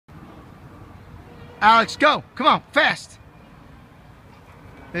Alex, go. Come on, fast.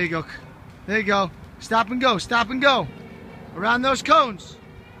 There you go. There you go. Stop and go. Stop and go. Around those cones.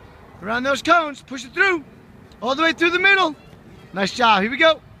 Around those cones. Push it through. All the way through the middle. Nice job. Here we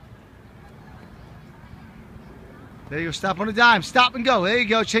go. There you go. Stop on a dime. Stop and go. There you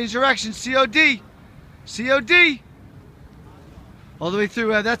go. Change direction. COD. COD. All the way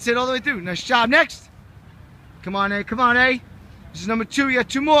through. That's it. All the way through. Nice job. Next. Come on, A. Come on, A. This is number 2. You got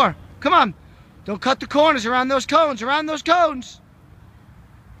 2 more. Come on. Don't cut the corners around those cones. Around those cones.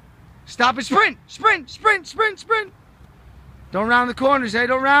 Stop and sprint. Sprint. Sprint. Sprint. Sprint. Don't round the corners, A.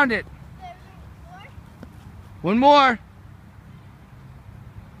 Don't round it. One more.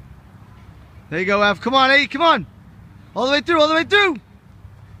 There you go, F. Come on, A. Come on. All the way through. All the way through.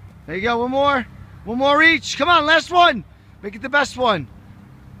 There you go. One more. One more each. Come on. Last one. Make it the best one.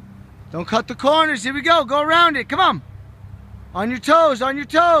 Don't cut the corners. Here we go. Go around it. Come on. On your toes. On your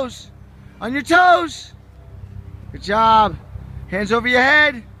toes. On your toes. Good job. Hands over your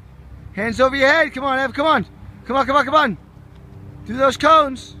head. Hands over your head. Come on, Ev. Come on. Come on, come on, come on. Through those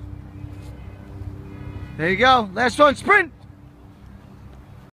cones. There you go. Last one. Sprint.